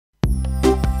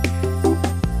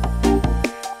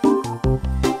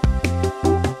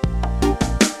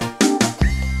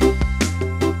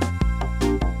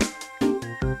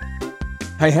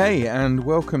Hey, and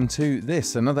welcome to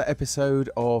another episode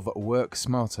of Work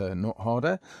Smarter, Not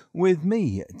Harder, with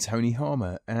me, Tony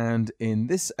Harmer. And in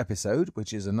this episode,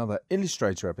 which is another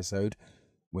Illustrator episode,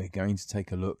 we're going to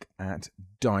take a look at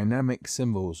dynamic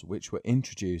symbols, which were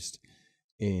introduced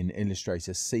in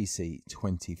Illustrator CC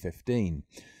 2015.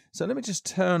 So let me just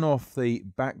turn off the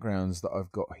backgrounds that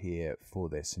I've got here for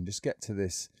this and just get to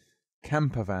this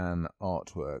camper van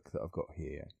artwork that I've got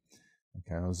here.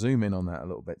 Okay, I'll zoom in on that a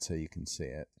little bit so you can see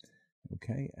it.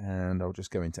 Okay, and I'll just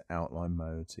go into outline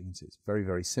mode so you can see it's very,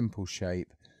 very simple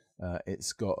shape.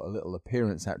 It's got a little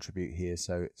appearance attribute here,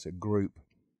 so it's a group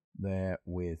there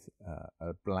with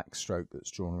a black stroke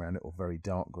that's drawn around it, or very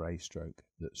dark grey stroke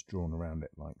that's drawn around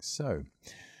it like so.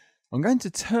 I'm going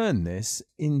to turn this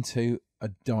into a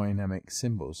dynamic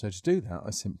symbol. So to do that, I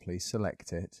simply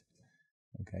select it,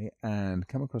 okay, and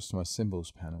come across to my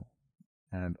symbols panel,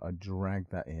 and I drag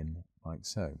that in like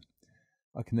so.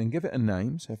 I can then give it a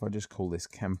name, so if I just call this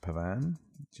camper van,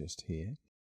 just here.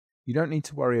 You don't need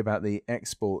to worry about the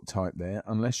export type there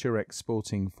unless you're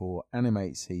exporting for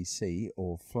Animate CC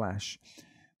or Flash,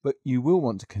 but you will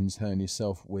want to concern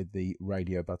yourself with the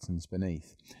radio buttons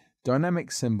beneath.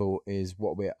 Dynamic symbol is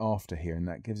what we're after here, and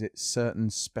that gives it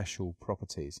certain special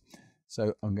properties.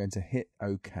 So I'm going to hit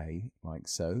OK like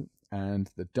so, and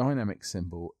the dynamic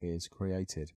symbol is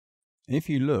created. If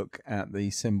you look at the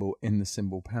symbol in the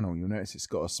symbol panel, you'll notice it's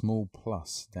got a small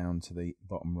plus down to the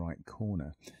bottom right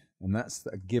corner, and that's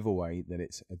a giveaway that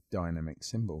it's a dynamic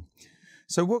symbol.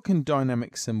 So what can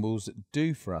dynamic symbols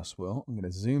do for us? Well, I'm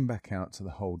going to zoom back out to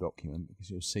the whole document because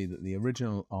you'll see that the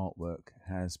original artwork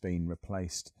has been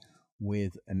replaced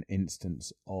with an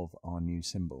instance of our new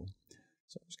symbol.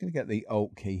 So I'm just going to get the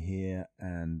Alt key here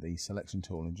and the selection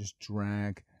tool and just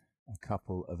drag a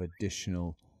couple of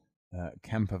additional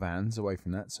camper vans away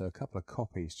from that, so a couple of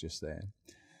copies just there.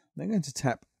 I'm then going to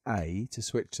tap A to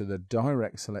switch to the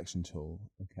direct selection tool,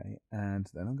 okay, and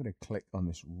then I'm going to click on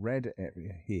this red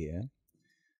area here.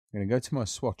 I'm going to go to my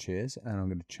swatches and I'm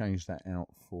going to change that out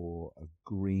for a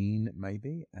green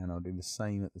maybe, and I'll do the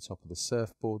same at the top of the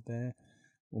surfboard there.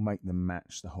 We'll make them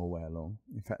match the whole way along.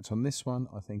 In fact, on this one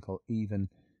I think I'll even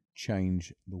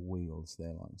change the wheels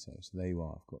there like so. So there you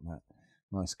are, I've got that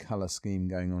nice colour scheme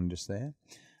going on just there.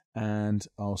 And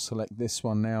I'll select this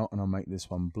one now and I'll make this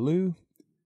one blue,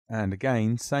 and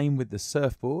again same with the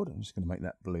surfboard. I'm just going to make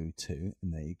that blue too,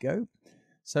 and there you go.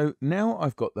 So now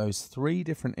I've got those three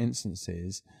different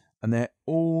instances and they're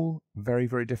all very,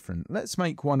 very different. Let's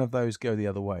make one of those go the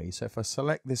other way. So if I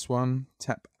select this one,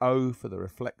 tap O for the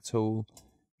reflect tool,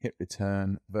 hit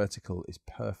return, vertical is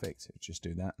perfect. So just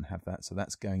do that and have that, so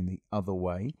that's going the other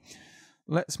way.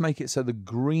 Let's make it so the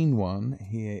green one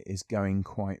here is going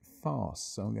quite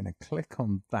fast. So I'm going to click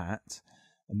on that,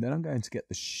 and then I'm going to get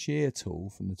the shear tool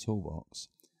from the toolbox.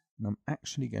 And I'm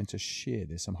actually going to shear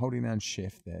this. I'm holding down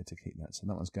shift there to keep that. So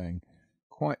that one's going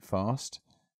quite fast,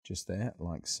 just there,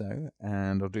 like so.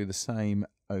 And I'll do the same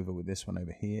over with this one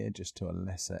over here, just to a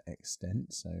lesser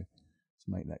extent. So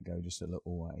to make that go just a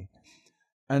little way.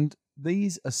 And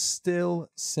these are still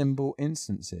symbol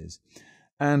instances.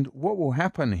 And what will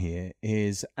happen here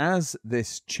is as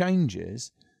this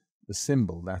changes, the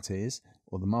symbol that is,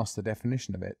 or the master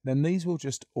definition of it, then these will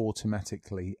just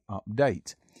automatically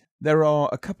update. There are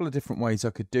a couple of different ways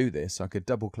I could do this. I could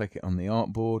double click it on the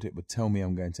artboard. It would tell me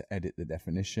I'm going to edit the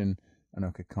definition, and I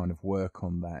could kind of work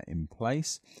on that in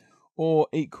place. Or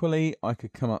equally, I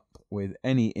could come up with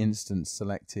any instance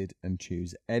selected and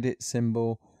choose edit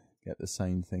symbol, get the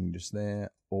same thing just there,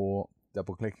 or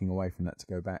double clicking away from that to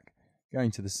go back.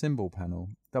 Going to the symbol panel,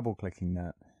 double clicking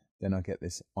that, then I get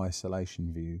this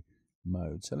isolation view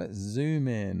mode. So let's zoom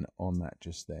in on that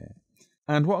just there.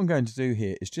 And what I'm going to do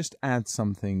here is just add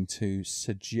something to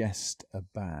suggest a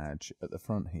badge at the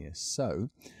front here. So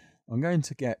I'm going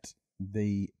to get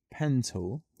the pen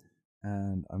tool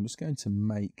and I'm just going to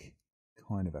make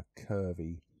kind of a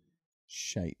curvy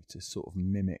shape to sort of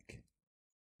mimic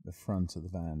the front of the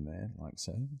van there, like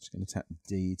so. I'm just going to tap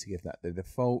D to give that the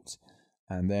default.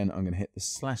 And then I'm going to hit the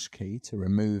slash key to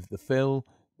remove the fill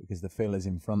because the fill is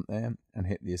in front there, and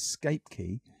hit the escape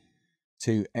key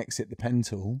to exit the pen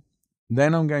tool.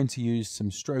 Then I'm going to use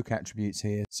some stroke attributes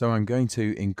here. So I'm going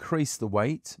to increase the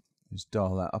weight, just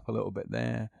dial that up a little bit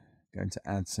there. I'm going to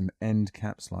add some end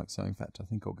caps like so. In fact, I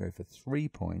think I'll go for 3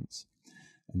 points.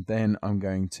 And then I'm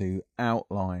going to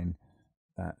outline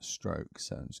that stroke.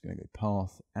 So I'm just going to go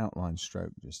path, outline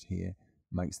stroke just here,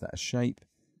 makes that a shape.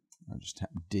 I'll just tap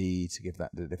D to give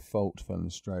that the default fill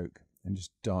and stroke, and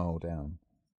just dial down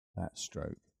that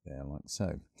stroke there like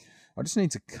so. I just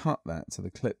need to cut that to the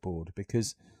clipboard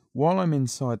because while I'm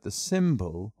inside the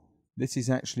symbol, this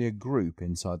is actually a group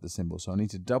inside the symbol. So I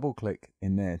need to double click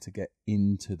in there to get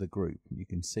into the group. You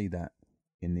can see that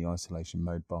in the isolation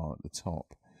mode bar at the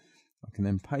top. I can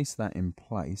then paste that in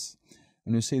place,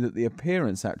 and you'll see that the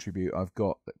appearance attribute I've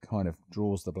got that kind of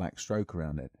draws the black stroke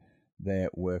around it, they're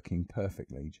working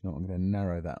perfectly. Do you know what? I'm going to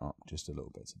narrow that up just a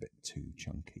little bit. It's a bit too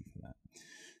chunky for that.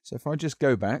 So if I just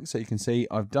go back, so you can see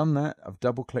I've done that, I've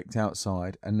double clicked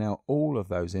outside, and now all of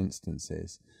those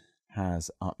instances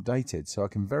has updated. So I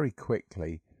can very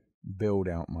quickly build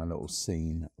out my little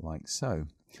scene like so.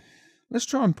 Let's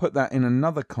try and put that in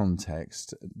another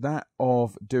context, that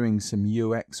of doing some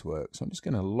UX work. So I'm just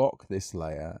going to lock this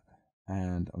layer,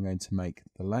 and I'm going to make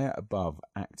the layer above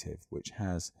active, which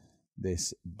has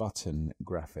this button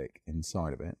graphic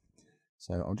inside of it.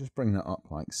 So I'll just bring that up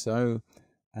like so,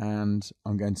 and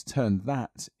I'm going to turn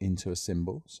that into a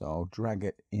symbol. So I'll drag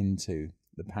it into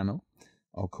the panel.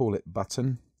 I'll call it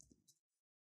button.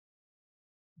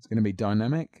 It's going to be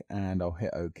dynamic, and I'll hit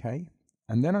OK.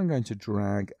 And then I'm going to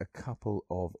drag a couple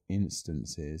of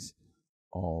instances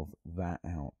of that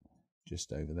out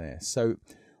just over there. So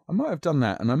I might have done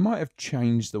that, and I might have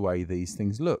changed the way these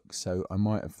things look. So I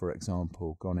might have, for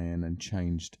example, gone in and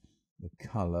changed the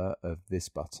color of this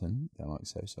button, like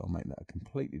so. So I'll make that a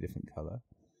completely different color.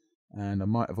 And I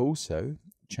might have also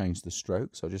changed the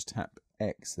stroke. So I'll just tap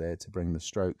X there to bring the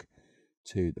stroke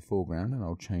to the foreground, and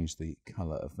I'll change the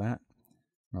color of that.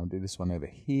 And I'll do this one over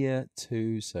here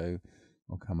too. So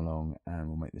I'll come along and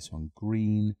we'll make this one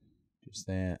green, just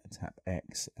there, tap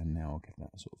X, and now I'll give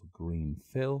that sort of a green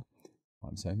fill,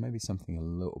 like so, maybe something a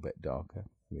little bit darker.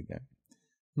 Here we go.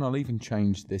 And I'll even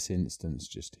change this instance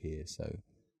just here, so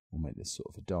we'll make this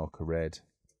sort of a darker red,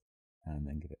 and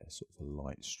then give it a sort of a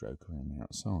light stroke around the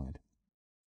outside.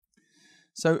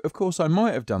 So, of course, I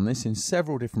might have done this in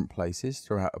several different places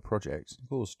throughout a project. Of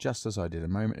course, just as I did a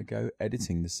moment ago,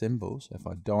 editing the symbols. So if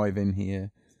I dive in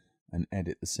here and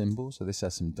edit the symbol, so this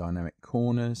has some dynamic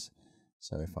corners.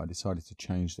 So if I decided to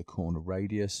change the corner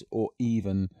radius or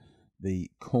even the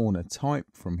corner type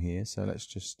from here, so let's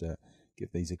just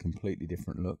give these a completely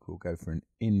different look. We'll go for an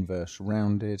inverse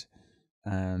rounded,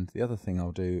 and the other thing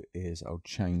I'll do is I'll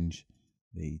change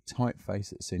the typeface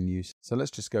that's in use. So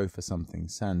let's just go for something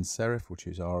sans serif, which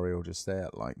is Arial just there,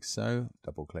 like so.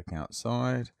 Double click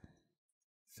outside,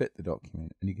 fit the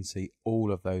document, and you can see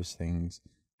all of those things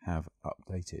have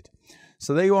updated.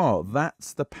 So there you are.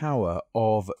 That's the power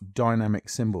of dynamic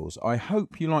symbols. I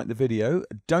hope you liked the video.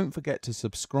 Don't forget to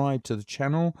subscribe to the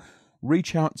channel.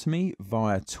 Reach out to me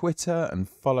via Twitter and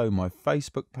follow my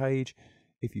Facebook page.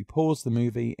 If you pause the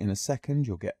movie in a second,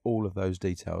 you'll get all of those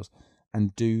details.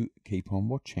 And do keep on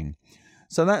watching.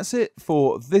 So that's it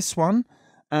for this one.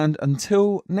 And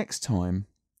until next time,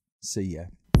 see ya.